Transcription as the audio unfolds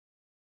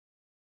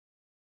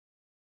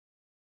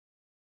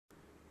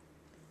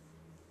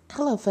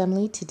Hello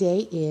family,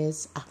 today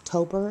is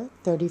October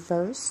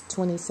 31st,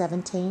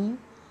 2017.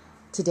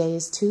 Today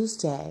is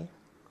Tuesday.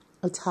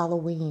 It's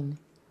Halloween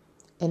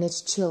and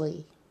it's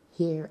chilly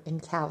here in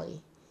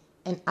Cali.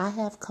 And I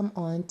have come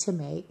on to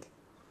make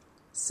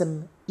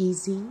some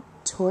easy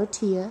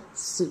tortilla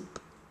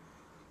soup.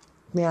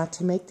 Now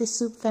to make this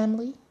soup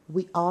family,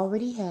 we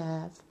already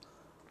have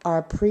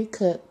our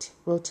pre-cooked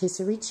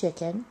rotisserie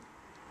chicken.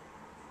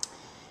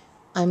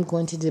 I'm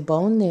going to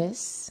debone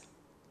this,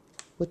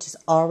 which is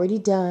already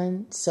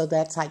done, so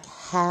that's like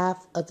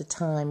half of the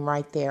time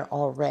right there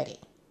already,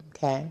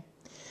 okay?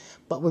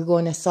 But we're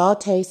going to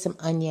saute some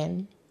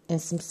onion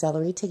and some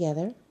celery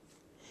together.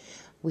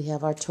 We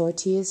have our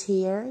tortillas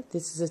here.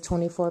 This is a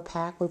 24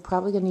 pack. We're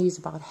probably going to use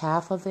about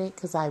half of it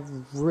because I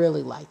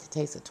really like the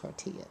taste of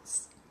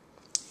tortillas.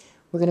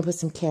 We're going to put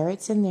some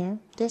carrots in there.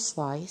 They're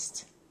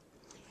sliced.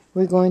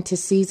 We're going to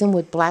season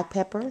with black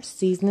pepper,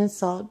 seasoning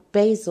salt,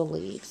 basil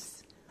leaves,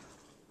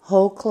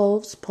 whole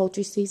cloves,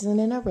 poultry seasoning,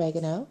 and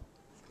oregano,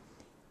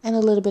 and a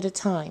little bit of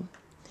thyme.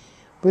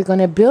 We're going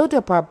to build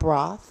up our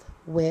broth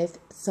with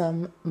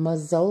some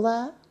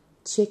Mazola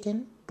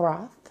chicken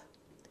broth.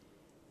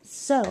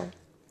 So,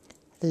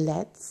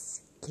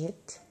 let's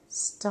get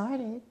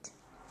started.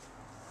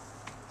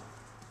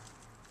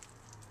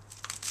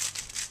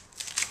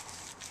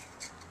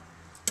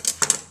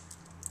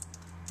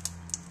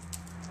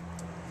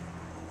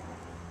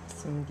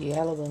 Some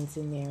yellow ones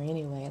in there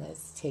anyway.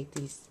 Let's take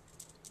these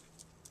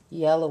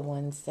yellow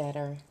ones that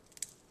are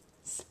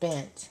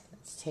spent.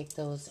 Let's take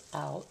those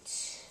out.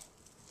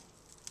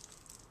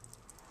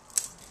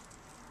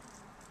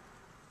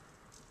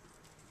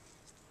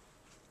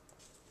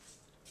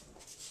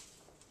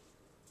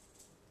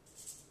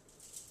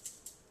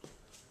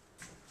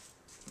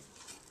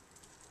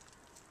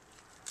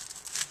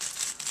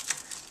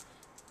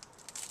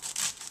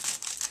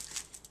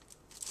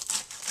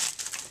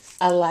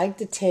 I like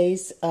the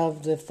taste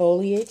of the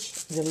foliage,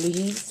 the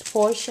leaves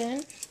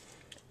portion.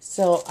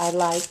 So I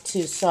like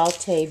to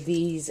saute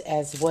these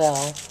as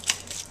well.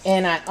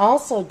 And I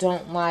also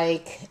don't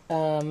like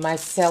my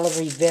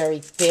celery very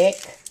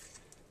thick.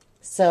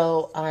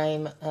 So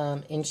I'm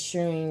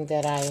ensuring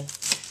that I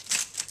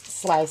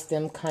slice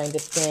them kind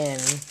of thin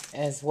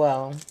as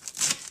well.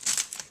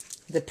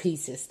 The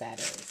pieces, that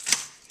is.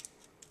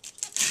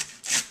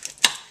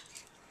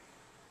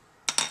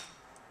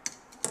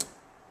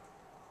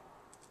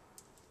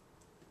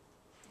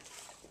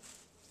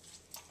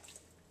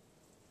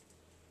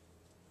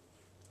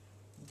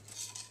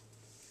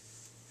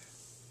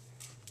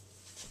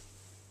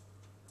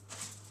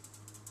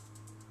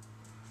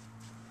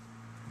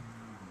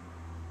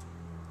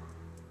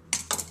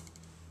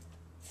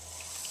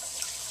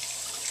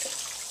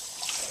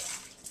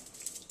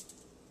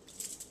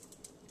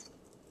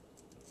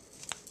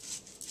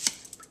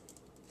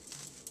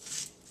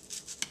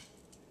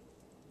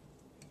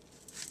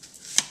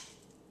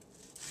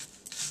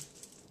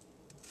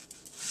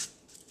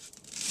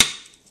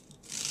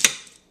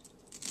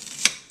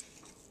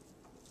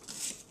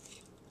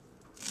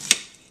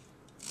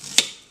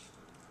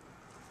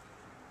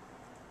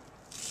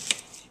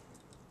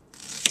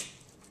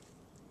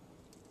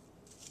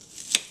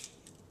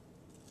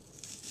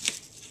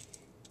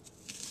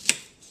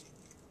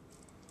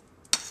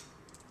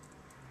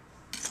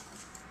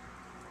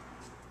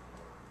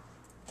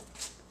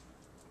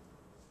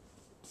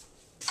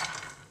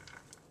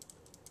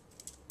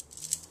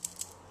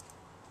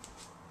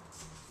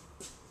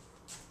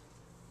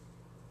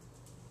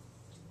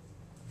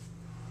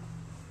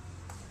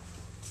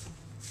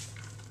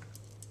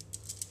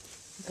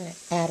 I'm going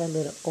to add a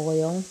little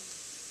oil,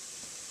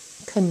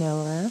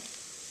 canola.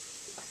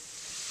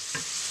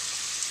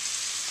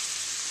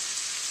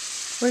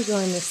 We're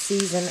going to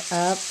season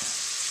up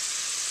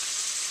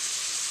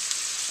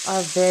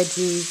our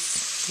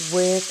veggies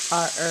with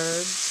our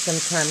herbs.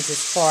 Sometimes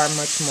it's far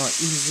much more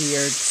easier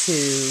to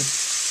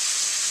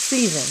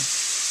season.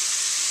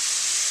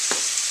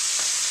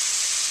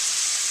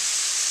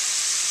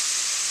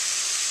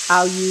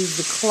 I'll use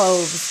the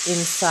cloves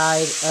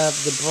inside of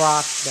the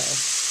broth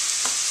though.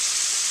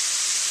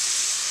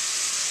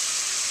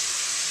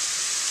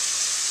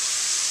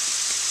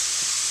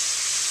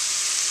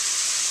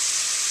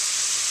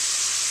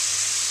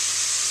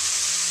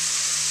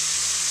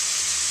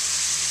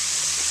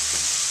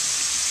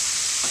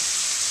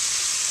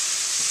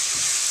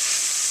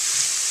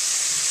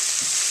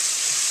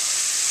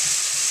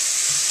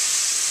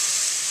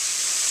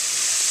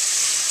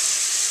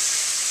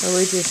 So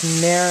we're just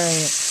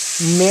marrying,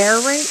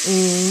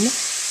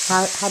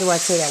 how do I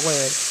say that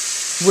word?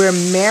 We're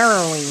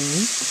marrying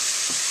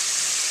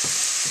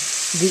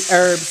the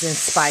herbs and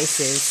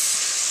spices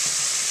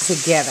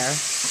together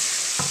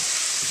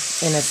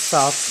in a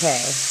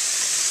saute.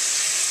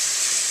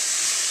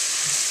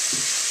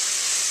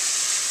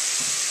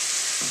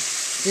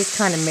 Just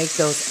kind of make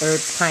those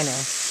herbs kind of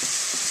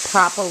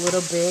pop a little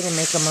bit and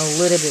make them a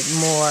little bit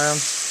more,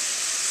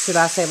 should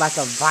I say, like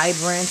a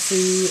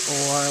vibrancy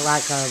or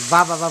like a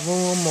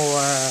va-va-va-boom,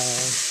 or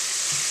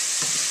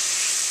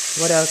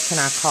what else can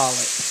I call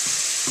it?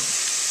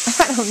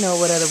 I don't know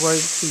what other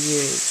words to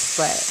use,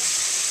 but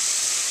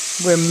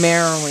we're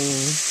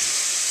marrying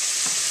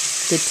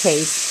the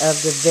taste of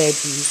the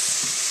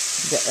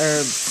veggies, the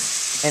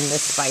herbs, and the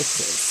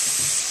spices.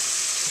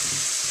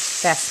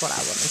 That's what I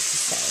wanted to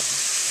say.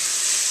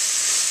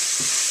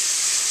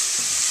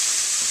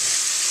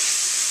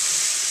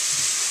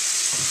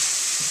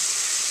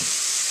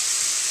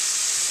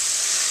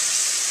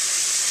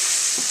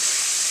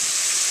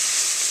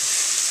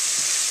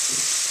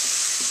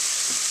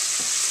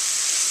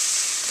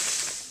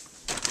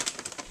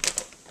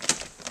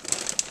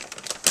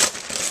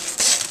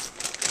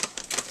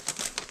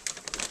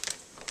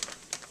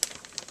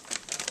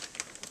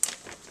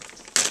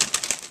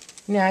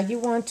 Now you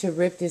want to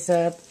rip this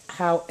up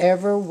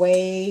however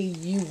way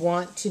you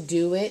want to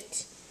do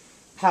it,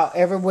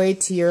 however way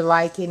to your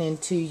liking and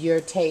to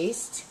your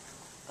taste.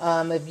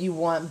 If you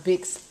want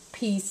big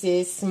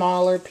pieces,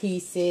 smaller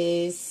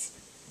pieces,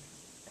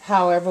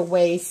 however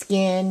way,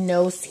 skin,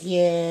 no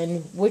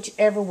skin,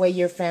 whichever way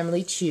your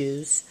family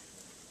choose,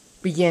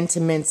 begin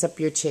to mince up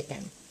your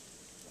chicken.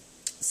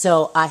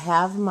 So I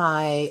have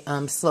my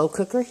slow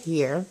cooker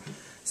here.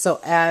 So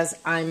as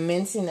I'm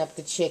mincing up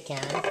the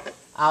chicken,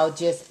 I'll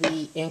just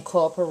be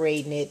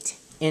incorporating it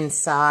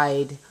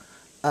inside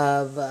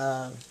of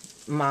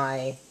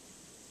my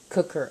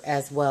cooker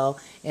as well.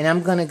 And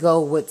I'm going to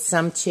go with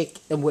some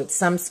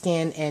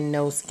skin and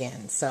no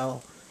skin.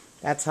 So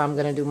that's how I'm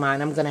going to do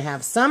mine. I'm going to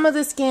have some of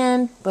the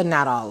skin, but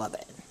not all of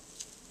it.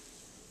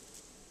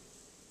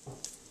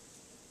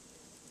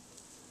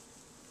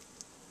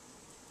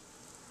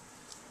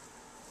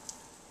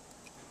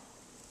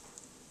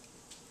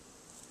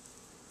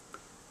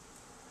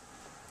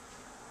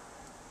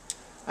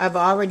 I've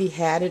already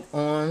had it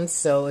on,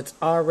 so it's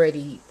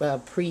already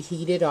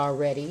preheated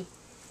already,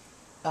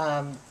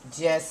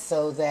 just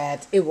so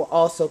that it will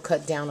also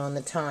cut down on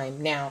the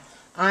time. Now,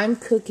 I'm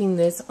cooking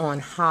this on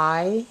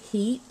high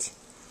heat,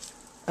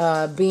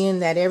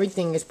 being that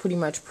everything is pretty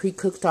much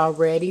pre-cooked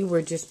already.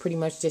 We're just pretty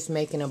much just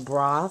making a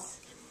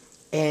broth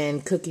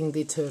and cooking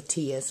the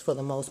tortillas for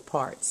the most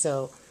part.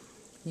 So,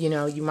 you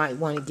know, you might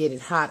want to get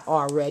it hot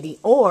already,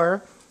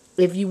 or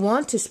if you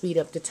want to speed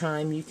up the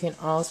time, you can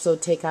also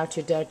take out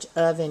your Dutch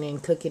oven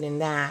and cook it in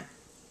that.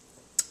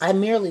 I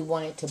merely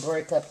wanted to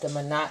break up the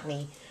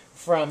monotony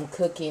from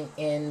cooking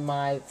in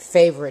my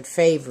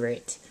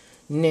favorite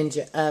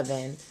Ninja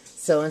oven.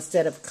 So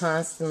instead of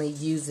constantly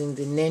using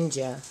the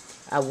Ninja,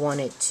 I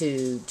wanted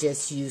to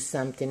just use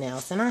something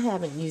else. And I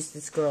haven't used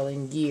this girl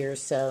in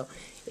years, so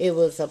it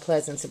was a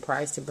pleasant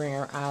surprise to bring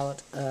her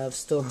out of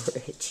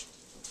storage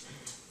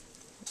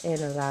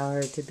and allow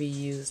her to be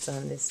used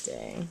on this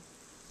day.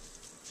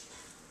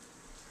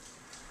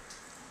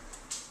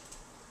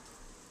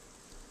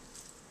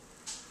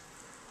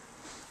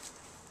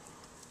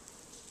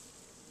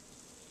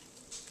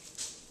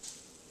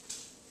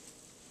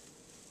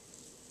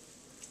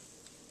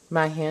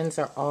 My hands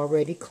are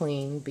already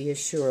clean, be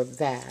assured of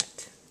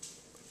that.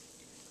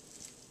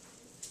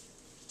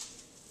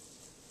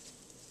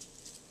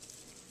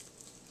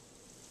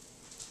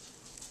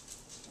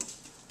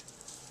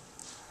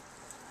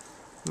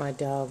 My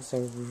dogs are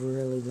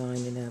really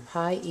lining up.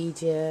 Hi,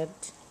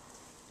 Egypt.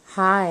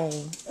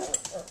 Hi.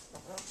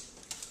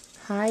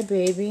 Hi,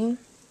 baby.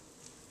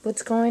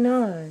 What's going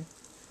on?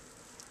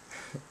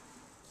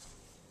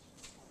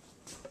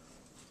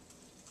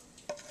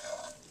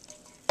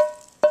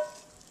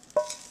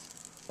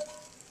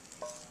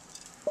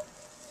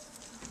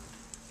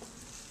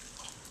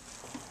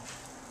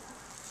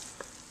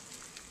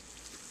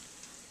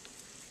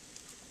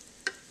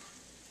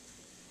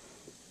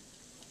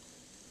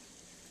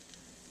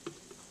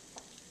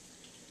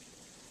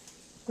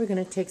 We're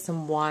going to take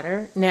some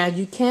water. Now,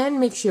 you can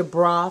mix your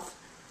broth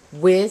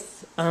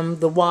with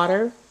the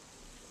water,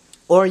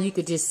 or you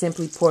could just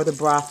simply pour the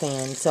broth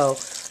in. So,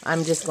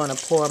 I'm just going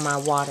to pour my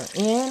water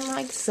in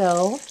like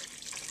so.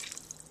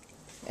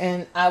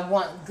 And I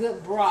want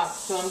good broth,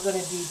 so I'm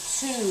going to do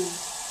 2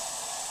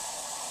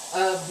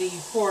 of the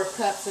 4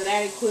 cups. So,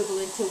 that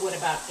equivalent to what,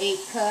 about 8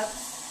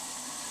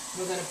 cups?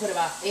 We're going to put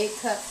about 8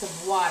 cups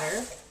of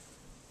water,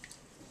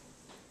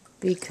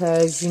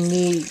 because you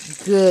need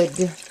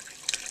good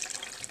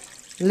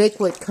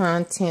liquid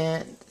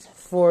content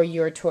for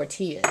your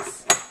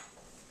tortillas.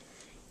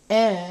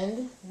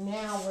 And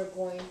now we're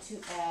going to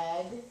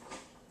add,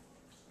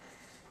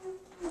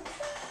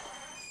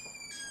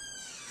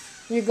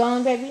 you're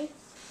gone, baby?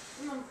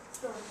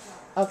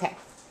 Okay.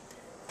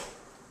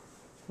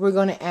 We're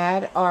going to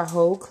add our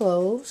whole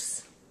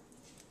cloves.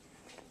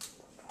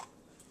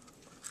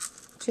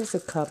 Just a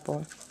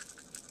couple.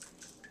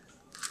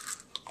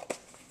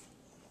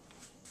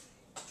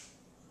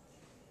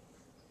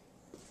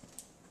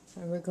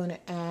 And we're going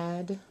to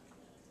add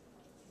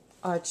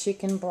our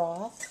chicken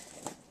broth.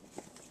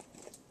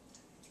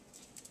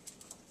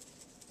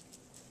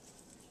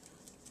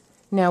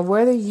 Now,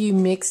 whether you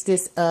mix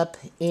this up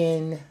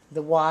in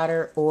the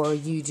water or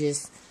you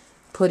just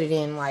put it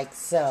in like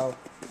so,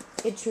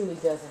 it truly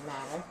doesn't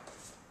matter.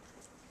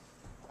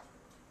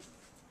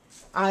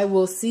 I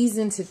will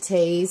season to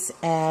taste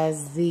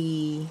as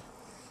the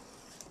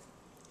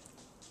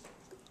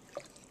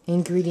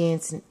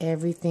ingredients and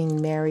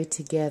everything marry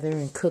together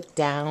and cook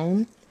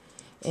down.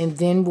 And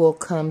then we'll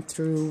come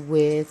through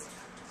with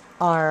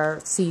our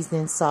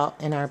seasoning salt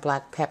and our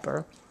black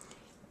pepper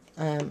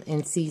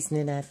and season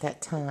it at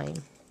that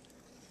time.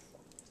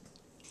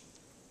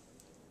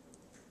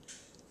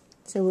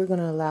 So we're going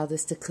to allow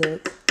this to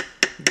cook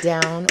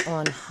down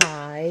on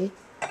high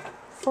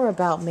for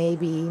about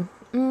maybe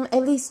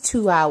at least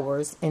 2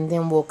 hours, and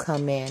then we'll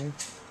come in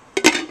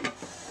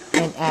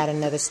and add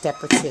another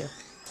step or two.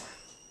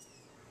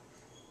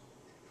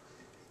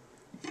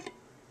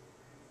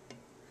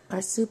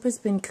 Our soup has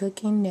been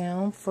cooking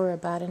now for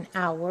about an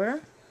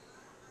hour,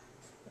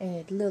 and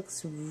it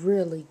looks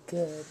really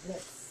good.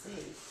 Let's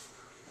see.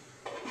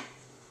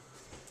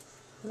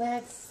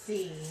 Let's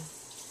see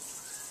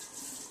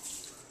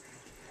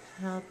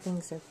how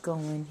things are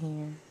going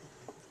here.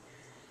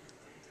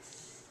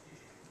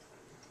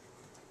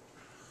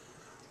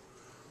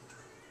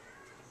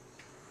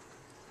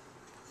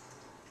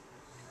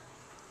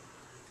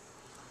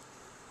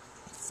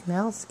 It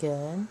smells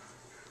good.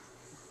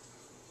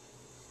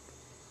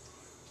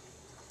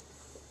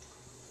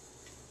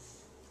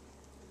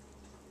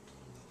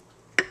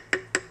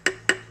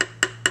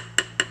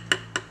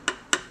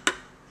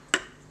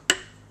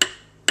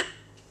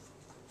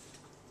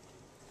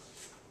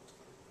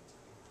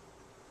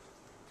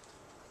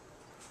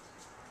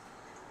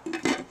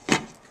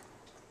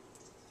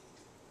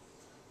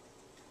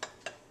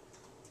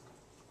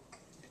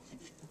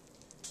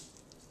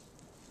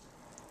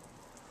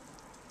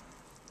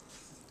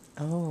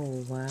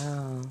 Oh,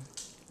 wow.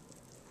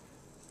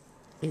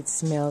 It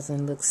smells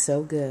and looks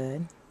so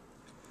good.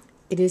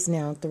 It is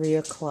now 3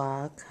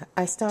 o'clock.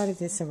 I started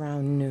this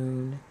around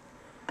noon,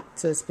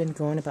 so it's been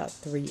going about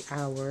 3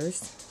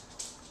 hours.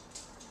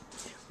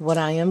 What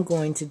I am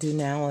going to do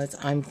now is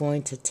I'm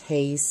going to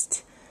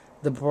taste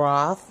the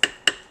broth,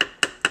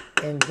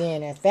 and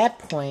then at that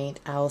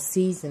point I'll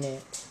season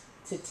it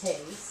to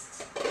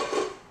taste,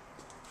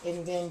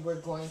 and then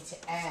we're going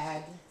to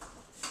add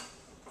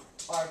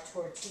our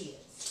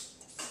tortillas.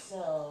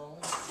 So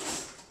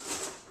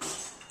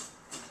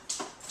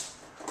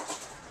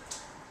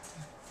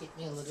get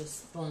me a little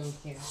spoon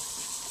here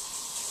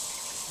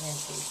and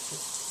to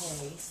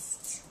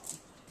taste.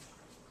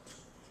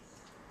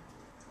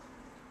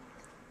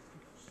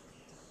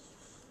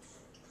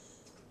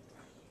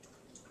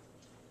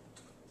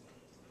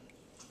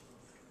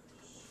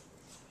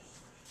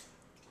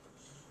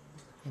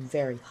 And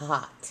very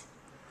hot.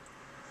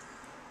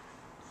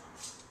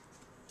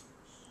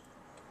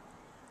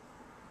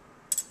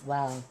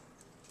 Wow.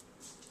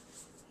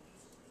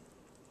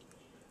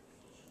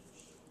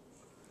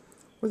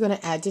 We're going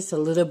to add just a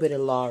little bit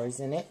of Lars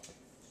in it.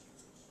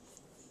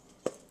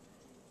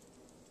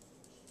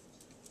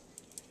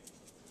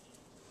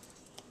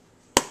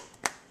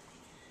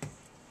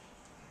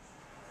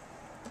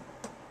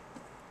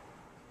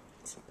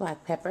 Some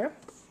black pepper.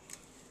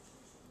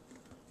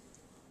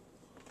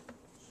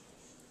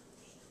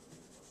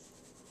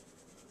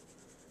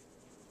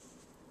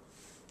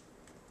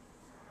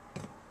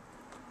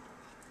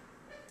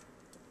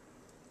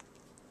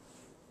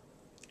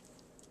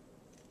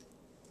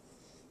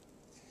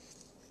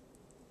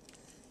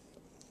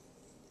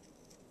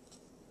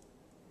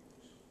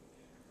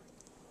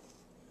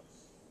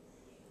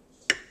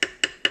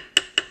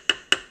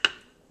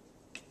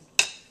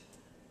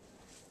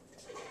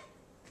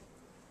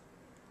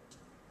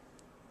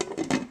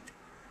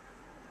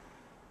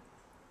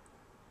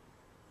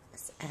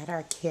 Let's add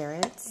our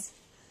carrots.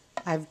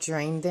 I've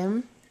drained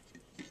them.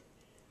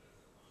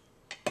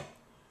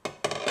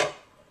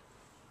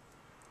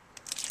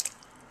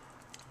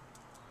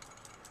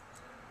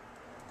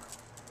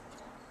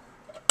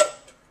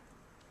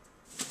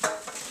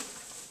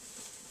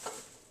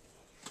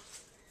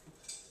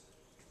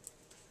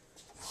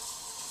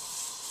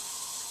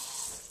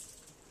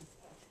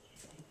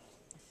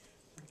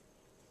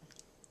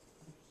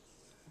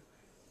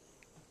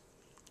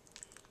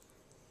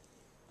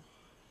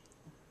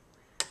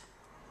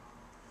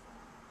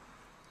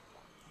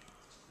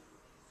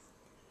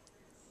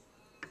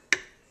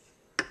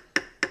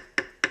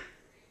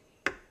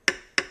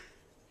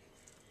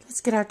 Let's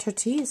get our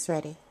tortillas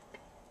ready.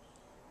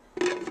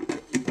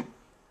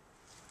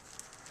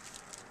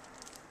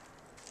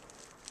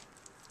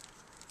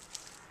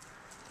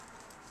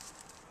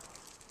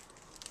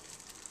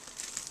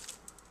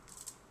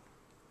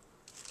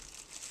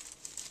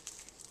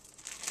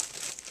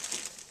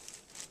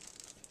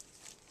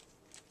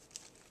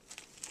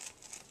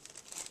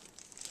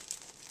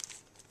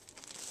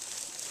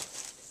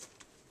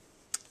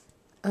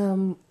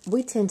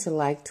 We tend to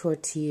like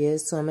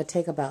tortillas, so I'm going to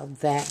take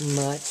about that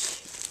much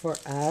for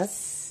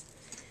us.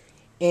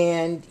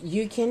 And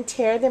you can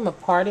tear them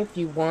apart if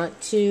you want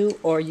to,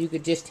 or you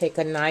could just take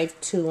a knife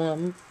to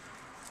them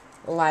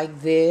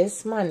like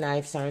this. My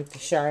knives aren't the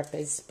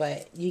sharpest,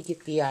 but you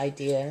get the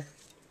idea.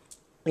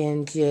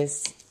 And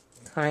just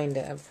kind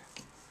of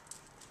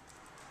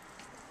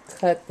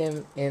cut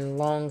them in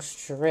long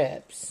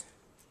strips.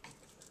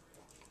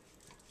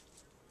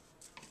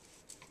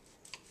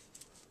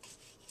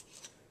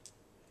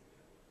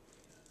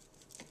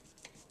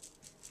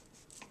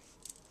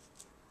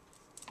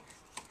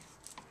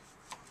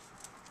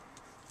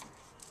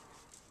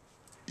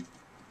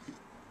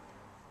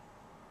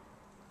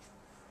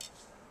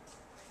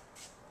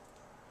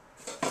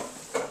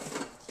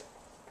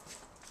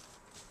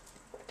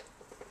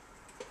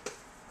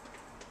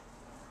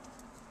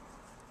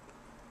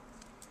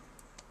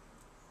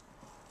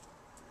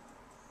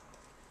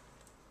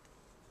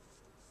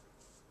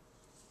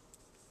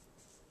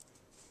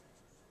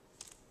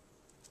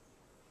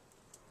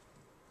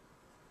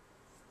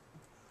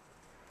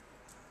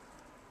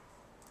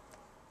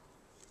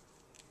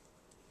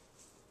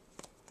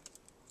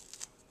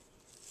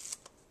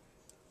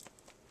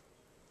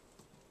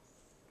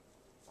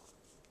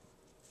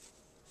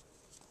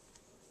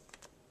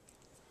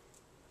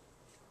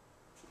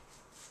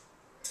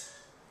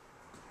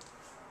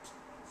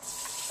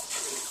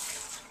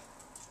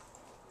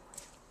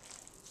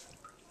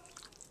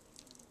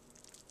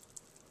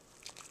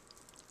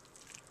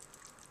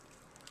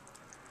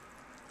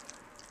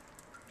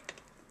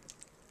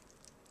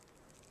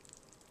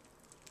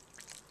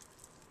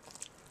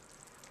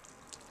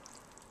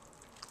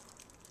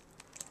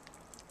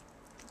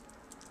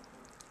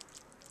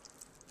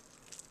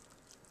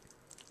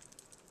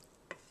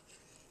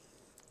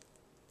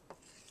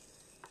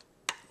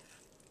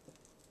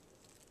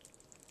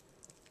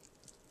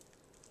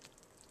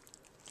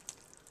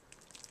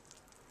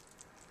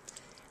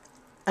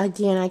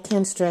 again, I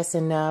can't stress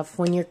enough,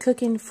 when you're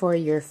cooking for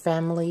your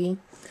family,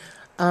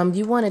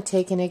 you want to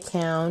take into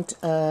account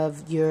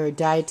of your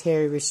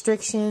dietary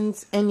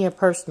restrictions and your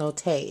personal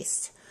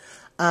taste.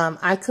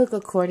 I cook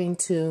according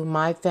to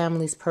my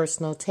family's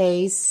personal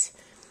taste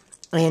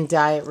and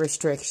diet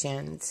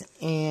restrictions,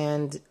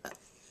 and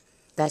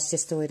that's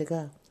just the way to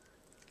go.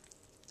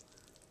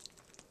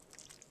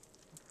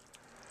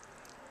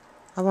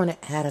 I want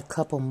to add a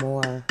couple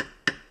more.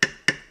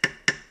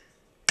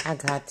 I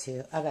got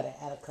to add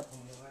a couple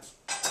more.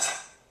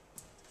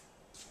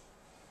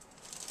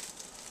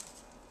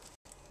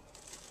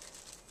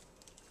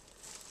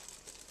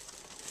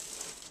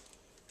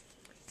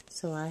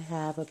 So I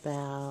have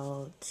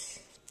about,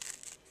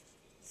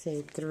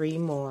 say, 3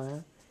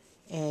 more,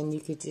 and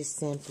you could just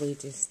simply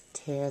just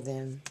tear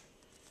them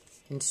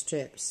in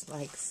strips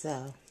like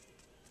so.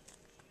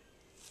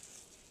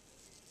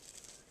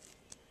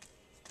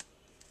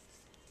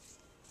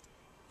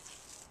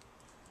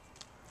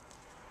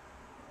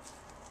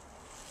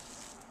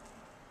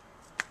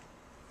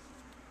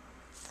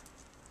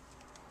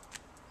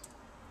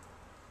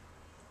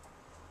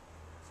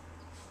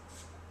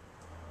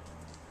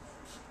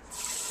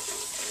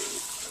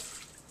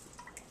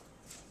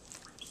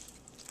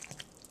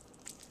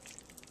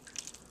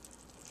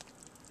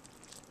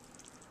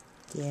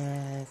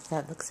 Yes,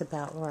 that looks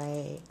about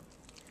right.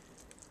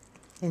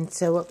 And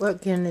so what we're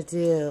going to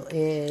do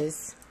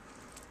is,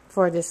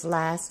 for this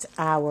last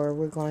hour,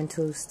 we're going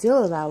to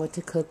still allow it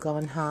to cook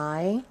on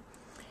high.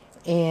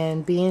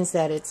 And being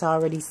that it's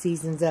already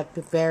seasoned up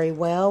very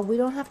well, we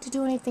don't have to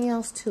do anything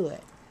else to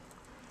it.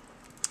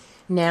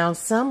 Now,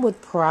 some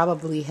would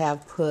probably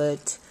have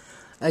put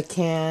a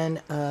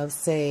can of,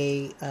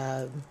 say,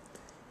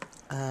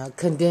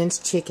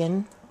 condensed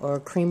chicken or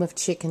cream of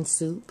chicken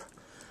soup.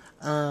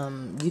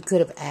 You could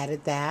have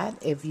added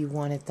that if you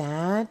wanted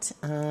that.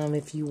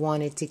 If you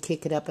wanted to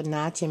kick it up a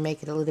notch and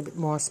make it a little bit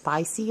more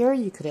spicier,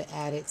 you could have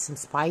added some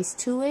spice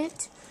to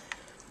it.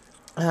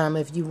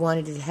 If you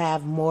wanted to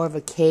have more of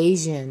a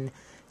Cajun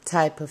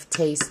type of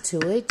taste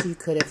to it, you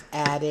could have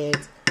added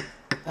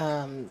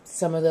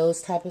some of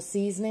those type of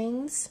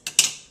seasonings.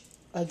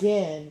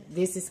 Again,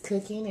 this is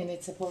cooking and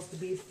it's supposed to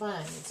be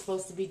fun. It's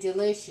supposed to be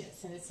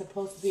delicious and it's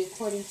supposed to be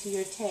according to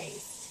your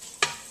taste.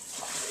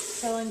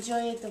 So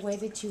enjoy it the way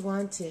that you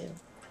want to.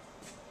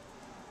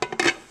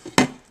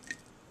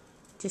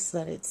 Just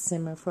let it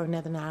simmer for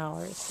another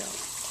hour or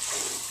so.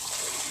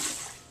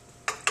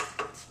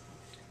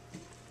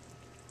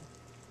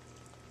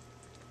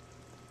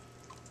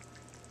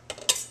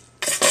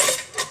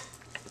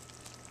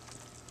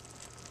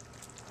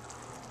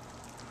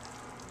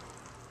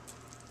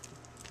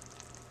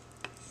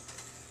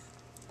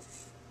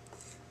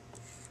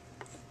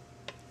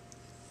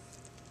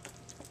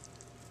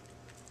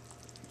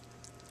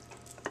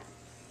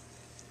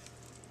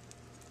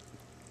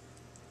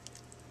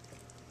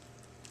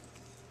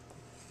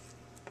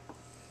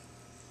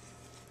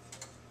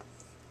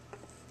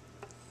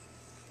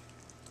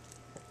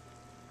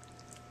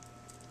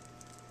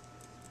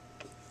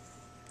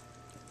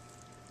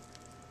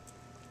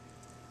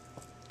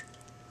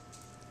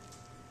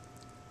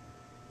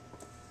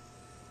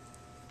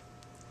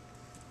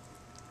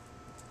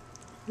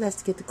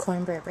 Let's get the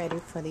cornbread ready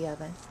for the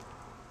oven.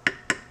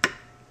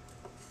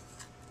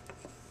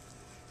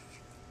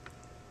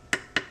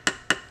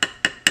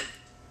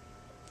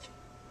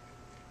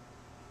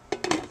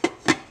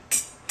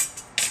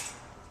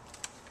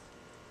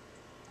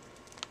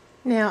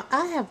 Now,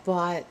 I have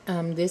bought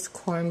this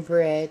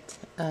cornbread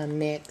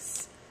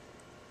mix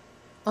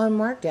on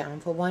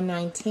markdown for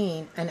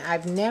 $1.19, and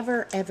I've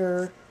never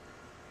ever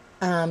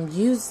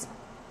used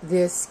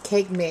this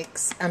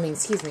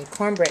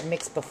cornbread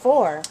mix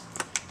before,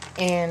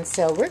 and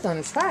so we're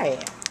going to try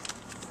it.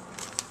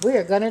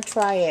 We're going to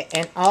try it,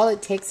 and all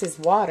it takes is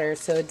water,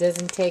 so it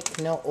doesn't take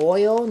no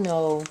oil,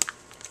 no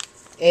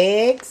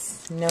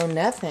eggs, no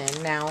nothing.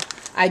 Now,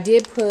 I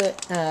did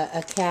put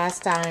a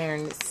cast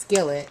iron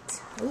skillet.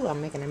 Ooh,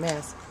 I'm making a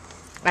mess.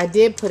 I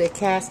did put a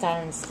cast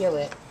iron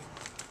skillet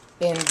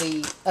in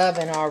the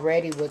oven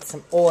already with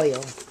some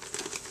oil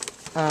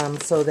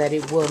so that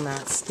it will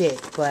not stick.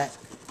 But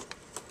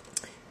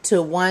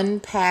to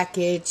 1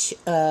 package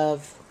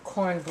of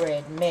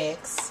cornbread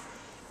mix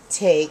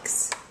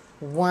takes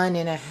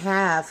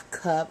 1.5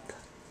 cup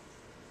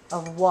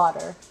of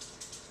water.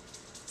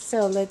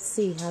 So let's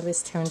see how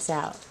this turns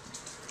out.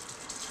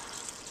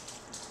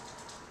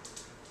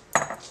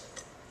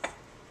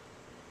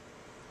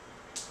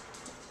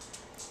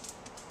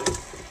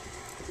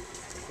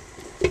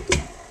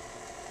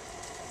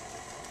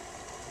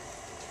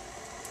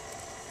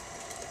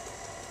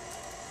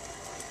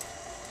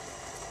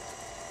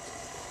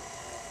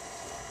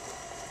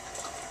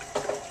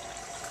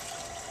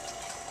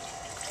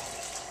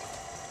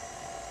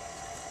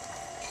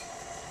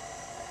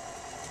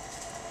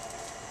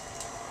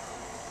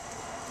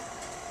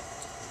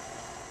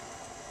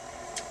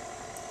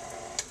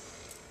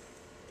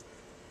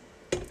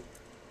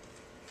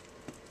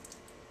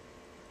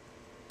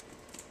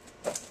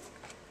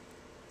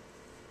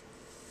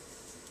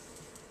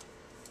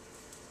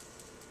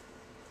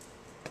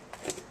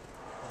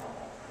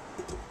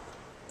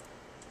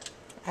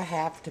 I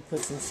have to put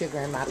some sugar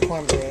in my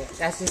cornbread.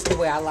 That's just the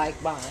way I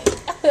like mine.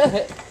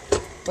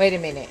 Wait a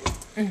minute.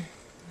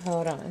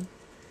 Hold on.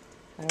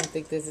 I don't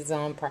think this is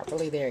on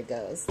properly. There it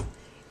goes.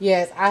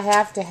 Yes, I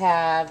have to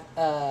have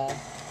a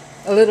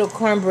little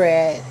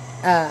cornbread.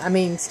 A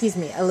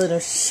little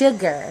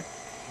sugar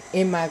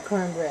in my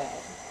cornbread.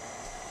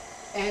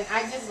 And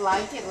I just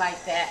like it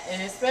like that.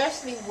 And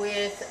especially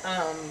with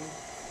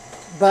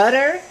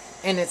butter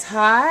and it's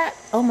hot.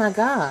 Oh my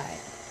God.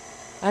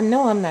 I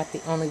know I'm not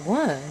the only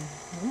one.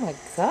 Oh my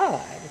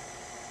God.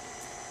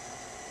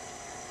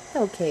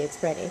 Okay,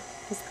 it's ready.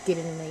 Let's get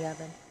it in the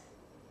oven.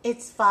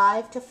 It's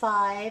 5 to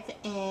 5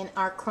 and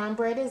our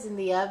cornbread is in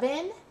the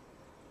oven.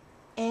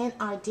 And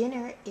our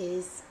dinner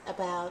is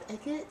about, I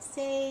could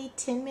say,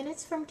 10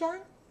 minutes from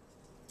done.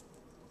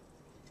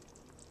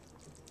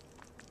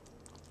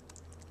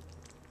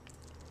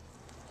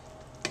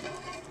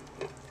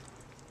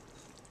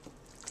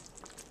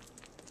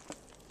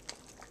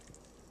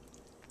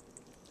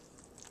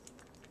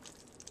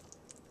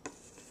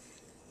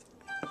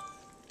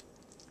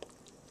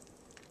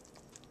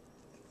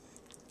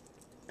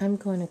 I'm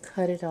going to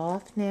cut it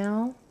off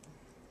now.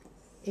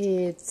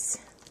 It's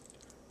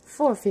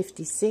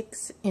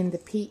 4:56 in the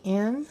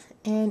p.m.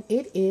 and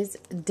it is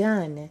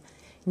done.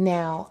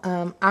 Now,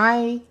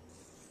 I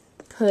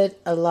put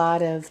a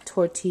lot of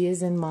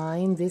tortillas in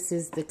mine. This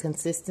is the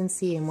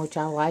consistency in which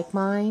I like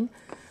mine.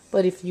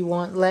 But if you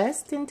want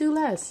less, then do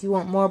less. You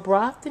want more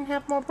broth, then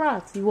have more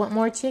broth. You want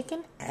more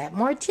chicken, add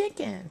more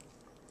chicken.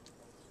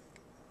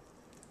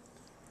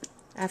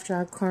 After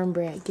our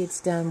cornbread gets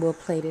done, we'll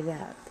plate it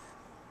up.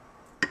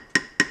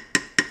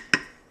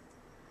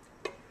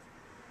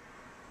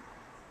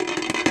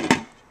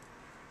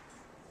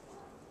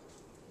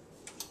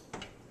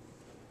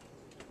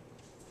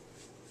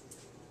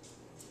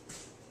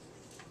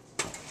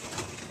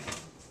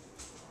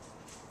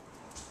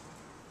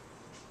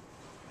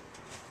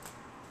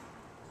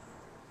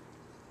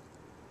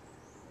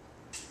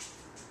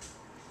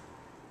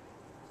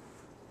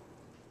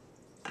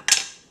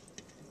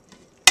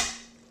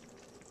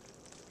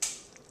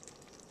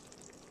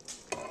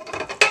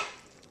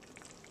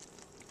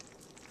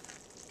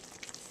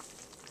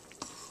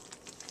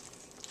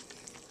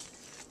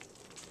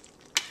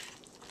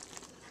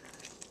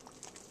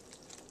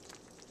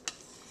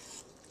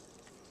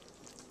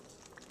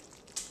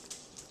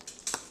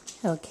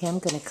 Okay, I'm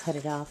going to cut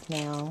it off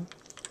now.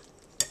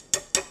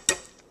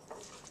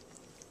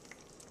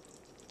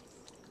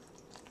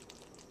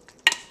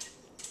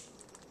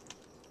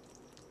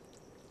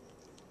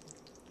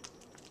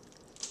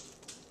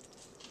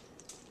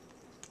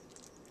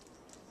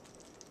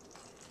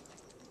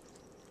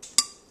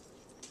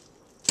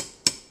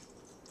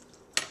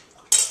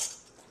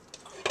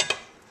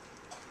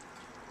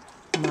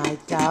 My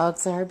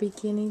dogs are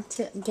beginning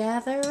to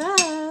gather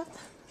up.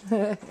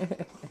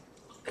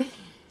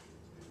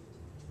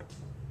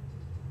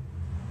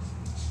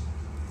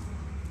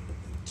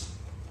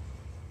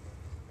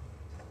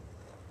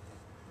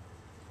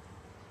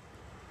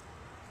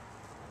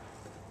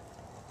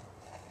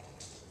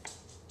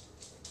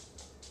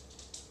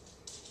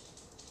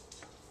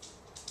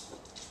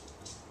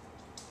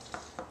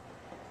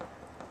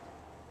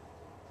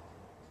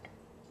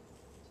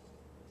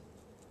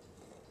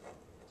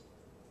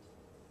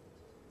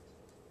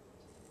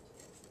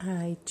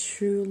 I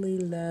truly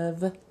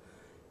love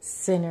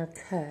center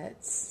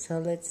cuts. So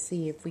let's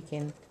see if we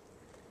can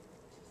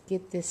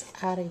get this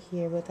out of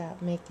here without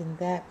making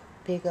that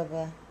big of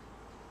a...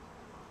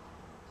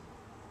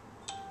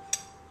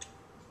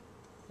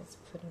 Let's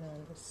put it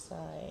on the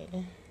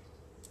side.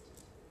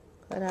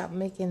 Without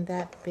making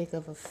that big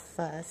of a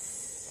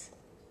fuss.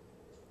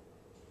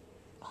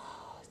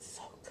 Oh, it's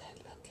so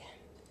good looking.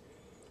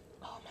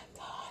 Oh my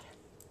God.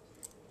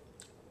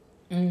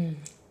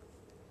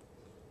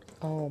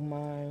 Oh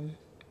my.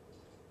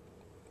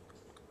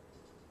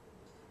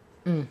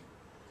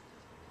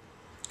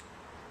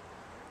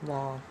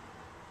 Wow.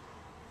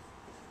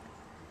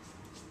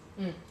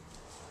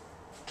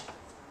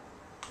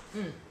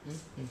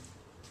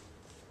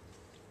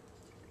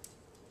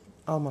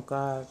 Oh my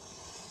God.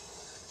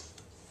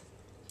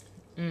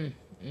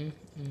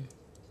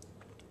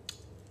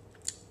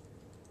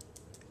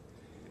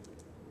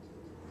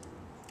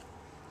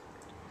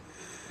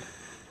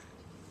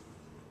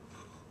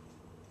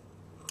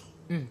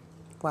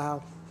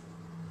 Wow.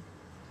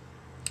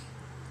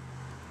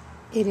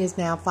 It is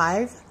now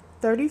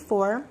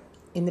 5:34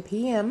 in the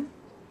p.m.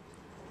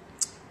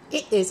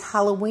 It is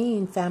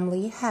Halloween,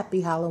 family.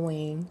 Happy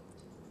Halloween.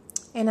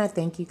 And I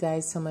thank you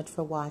guys so much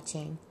for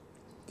watching.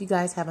 You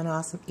guys have an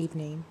awesome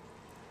evening.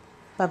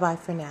 Bye-bye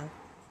for now.